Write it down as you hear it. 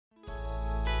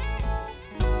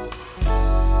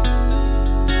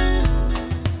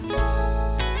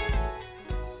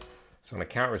An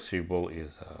account receivable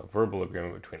is a verbal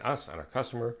agreement between us and our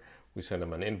customer. We send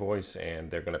them an invoice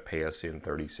and they're going to pay us in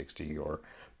 30, 60, or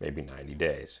maybe 90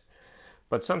 days.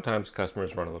 But sometimes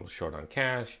customers run a little short on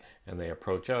cash and they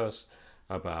approach us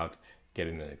about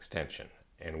getting an extension.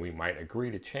 And we might agree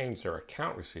to change their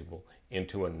account receivable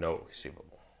into a note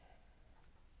receivable.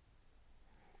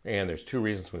 And there's two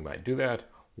reasons we might do that.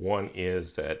 One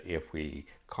is that if we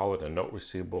call it a note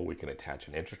receivable, we can attach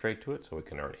an interest rate to it so we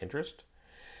can earn interest.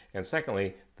 And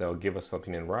secondly, they'll give us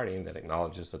something in writing that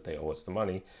acknowledges that they owe us the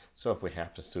money. So if we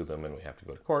have to sue them and we have to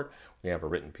go to court, we have a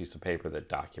written piece of paper that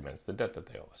documents the debt that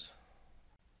they owe us.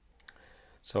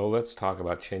 So let's talk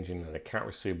about changing an account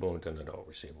receivable into a note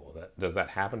receivable. Does that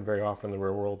happen very often in the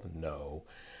real world? No.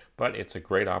 But it's a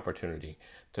great opportunity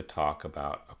to talk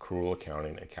about accrual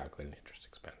accounting and calculating interest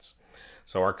expense.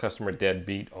 So our customer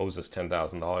deadbeat owes us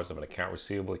 $10,000 of an account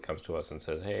receivable. He comes to us and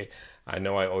says, hey, I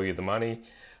know I owe you the money.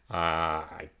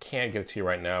 I can't get it to you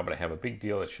right now, but I have a big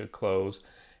deal that should close,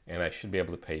 and I should be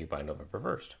able to pay you by November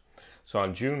 1st. So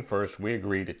on June 1st, we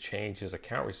agreed to change his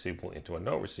account receivable into a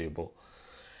note receivable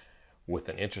with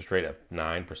an interest rate of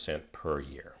 9% per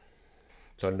year.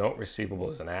 So a note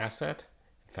receivable is an asset.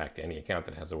 In fact, any account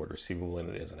that has the word receivable in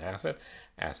it is an asset.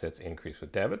 Assets increase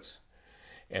with debits.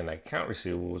 And the account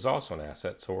receivable is also an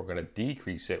asset, so we're going to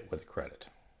decrease it with credit.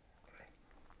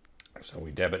 So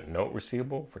we debit note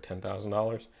receivable for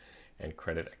 $10,000 and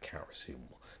credit account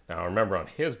receivable. Now remember, on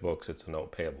his books it's a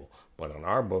note payable, but on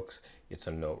our books it's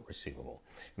a note receivable.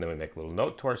 And then we make a little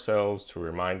note to ourselves to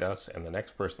remind us and the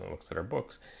next person that looks at our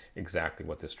books exactly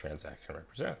what this transaction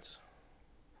represents.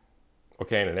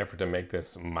 Okay, in an effort to make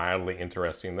this mildly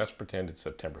interesting, let's pretend it's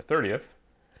September 30th.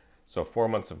 So 4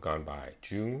 months have gone by: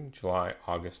 June, July,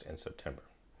 August, and September.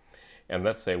 And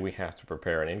let's say we have to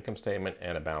prepare an income statement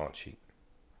and a balance sheet.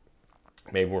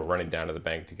 Maybe we're running down to the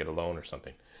bank to get a loan or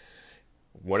something.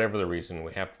 Whatever the reason,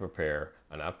 we have to prepare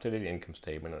an up-to-date income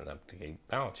statement and an up-to-date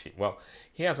balance sheet. Well,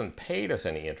 he hasn't paid us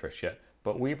any interest yet,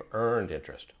 but we've earned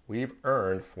interest. We've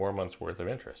earned 4 months worth of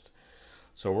interest.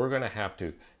 So we're going to have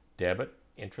to debit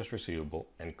interest receivable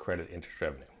and credit interest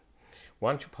revenue.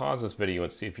 Why don't you pause this video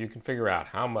and see if you can figure out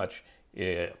how much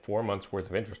 4 months worth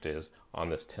of interest is on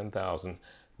this $10,000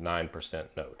 9%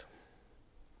 note.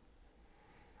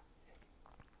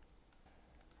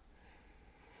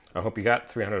 I hope you got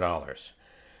 $300.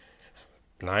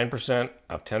 9%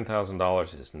 of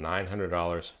 $10,000 is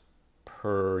 $900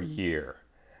 per year,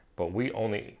 but we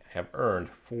only have earned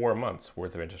 4 months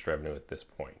worth of interest revenue at this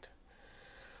point.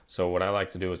 So what I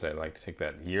like to do is I like to take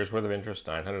that year's worth of interest,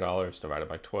 $900, divided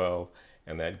by 12,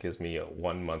 and that gives me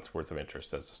 1 month's worth of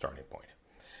interest as the starting point.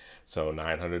 So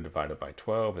 900 divided by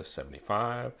 12 is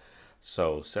 75,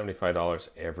 so $75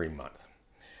 every month.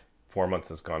 4 months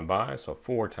has gone by, so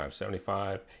 4 times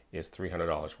 75 is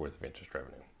 $300 worth of interest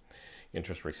revenue.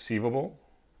 Interest receivable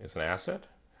is an asset.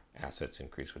 Assets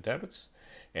increase with debits,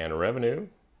 and revenue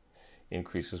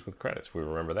increases with credits. We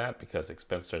remember that because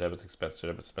expense to debits, expense to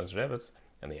debits, expense to debits,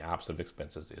 and the opposite of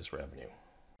expenses is revenue.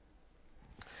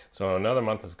 So another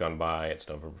month has gone by. It's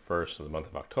November 1st, so the month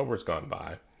of October has gone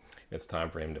by. It's time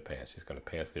for him to pay us. He's going to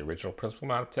pay us the original principal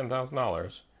amount of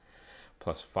 $10,000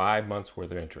 plus 5 months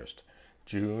worth of interest: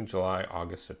 June, July,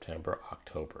 August, September,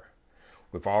 October.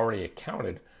 We've already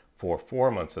accounted for 4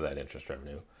 months of that interest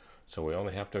revenue, so we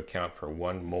only have to account for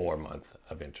 1 more month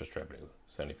of interest revenue,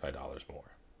 $75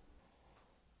 more.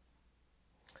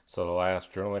 So the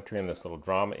last journal entry in this little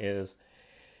drama is,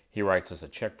 he writes us a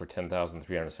check for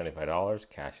 $10,375.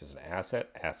 Cash is an asset.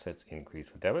 Assets increase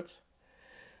with debits.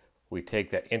 We take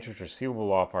that interest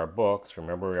receivable off our books.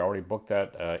 Remember, we already booked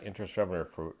that interest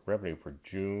revenue for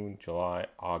June, July,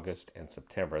 August, and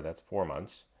September. That's 4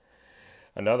 months.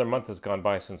 Another month has gone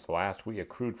by since last we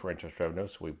accrued for interest revenue,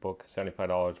 so we book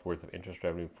 $75 worth of interest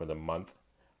revenue for the month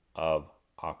of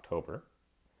October.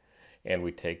 And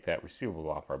we take that receivable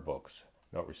off our books.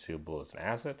 Note receivable is an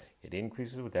asset. It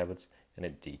increases with debits and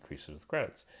it decreases with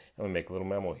credits. And we make a little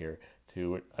memo here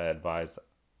to advise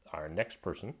our next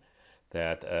person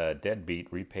that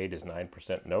deadbeat repaid his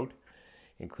 9% note,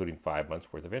 including 5 months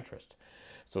worth of interest.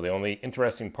 So the only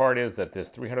interesting part is that this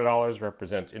 $300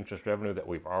 represents interest revenue that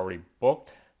we've already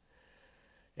booked,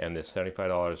 and this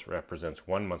 $75 represents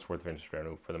 1 month's worth of interest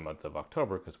revenue for the month of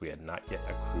October because we had not yet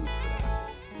accrued for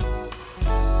that.